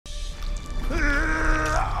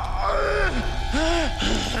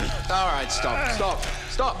All right,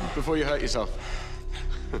 stop before you hurt yourself.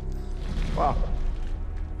 Well,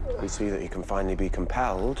 we see that you can finally be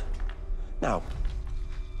compelled. Now,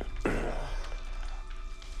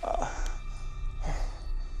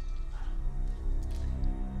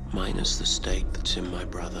 minus the stake that's in my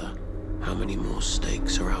brother, how many more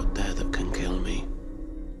stakes are out there that can kill me?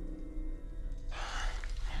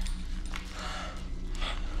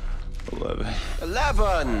 11.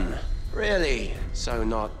 11! Really? So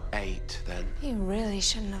not 8, then? You really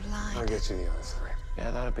shouldn't have lied. I'll get you the other 3.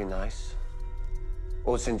 Yeah, that'd be nice.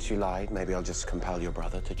 Or since you lied, maybe I'll just compel your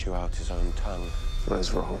brother to chew out his own tongue. What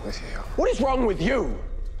is wrong with you? What is wrong with you?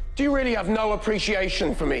 Do you really have no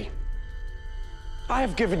appreciation for me? I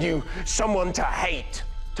have given you someone to hate,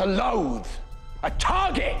 to loathe, a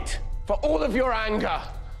target for all of your anger,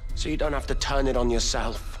 so you don't have to turn it on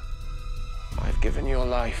yourself. I've given your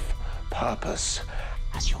life purpose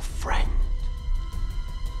as your friend.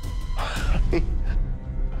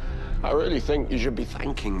 I really think you should be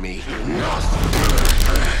thanking me.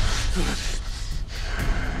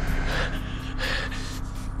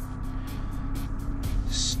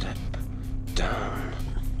 Step down,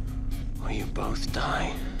 or you both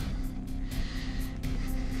die.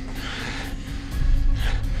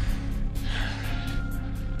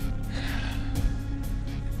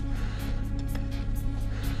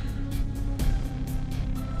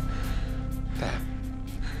 There.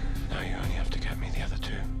 Now you only have to get me the other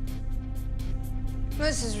 2.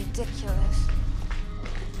 This is ridiculous.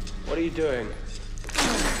 What are you doing?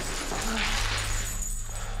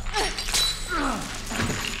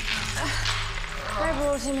 I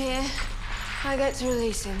brought him here. I get to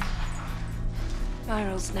release him. My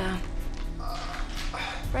rules now.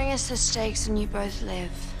 Bring us the stakes and you both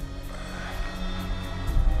live.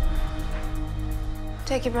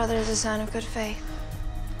 Take your brother as a sign of good faith.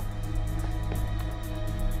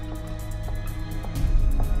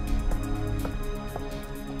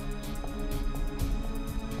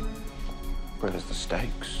 Bring us the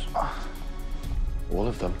stakes. All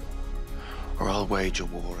of them. Or I'll wage a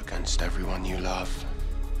war against everyone you love.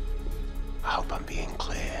 I hope I'm being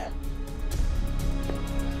clear.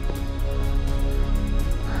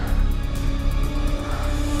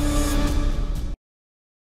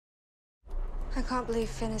 I can't believe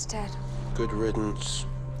Finn is dead. Good riddance.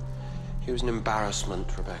 He was an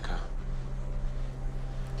embarrassment, Rebekah.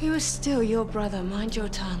 He was still your brother. Mind your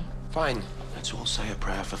tongue. Fine. Let's all say a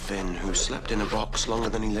prayer for Finn, who slept in a box longer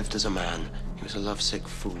than he lived as a man. He was a lovesick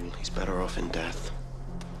fool. He's better off in death.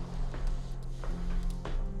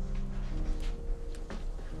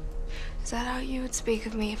 Is that how you would speak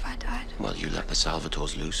of me if I died? Well, you let the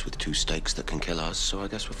Salvators loose with 2 stakes that can kill us, so I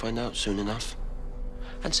guess we'll find out soon enough.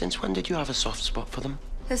 And since when did you have a soft spot for them?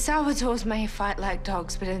 The Salvators may fight like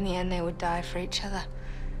dogs, but in the end they would die for each other.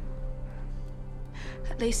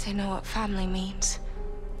 At least they know what family means.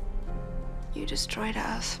 You destroyed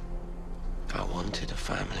us. I wanted a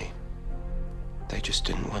family. They just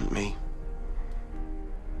didn't want me.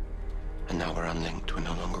 And now we're unlinked. We're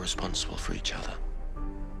no longer responsible for each other.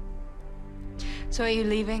 So are you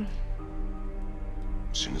leaving?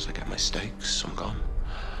 As soon as I get my stakes, I'm gone.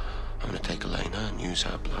 I'm gonna take Elena and use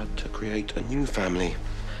her blood to create a new family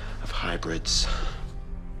of hybrids.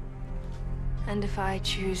 And if I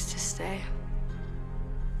choose to stay?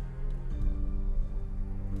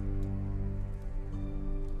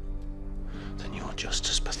 Then you're just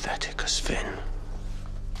as pathetic as Finn.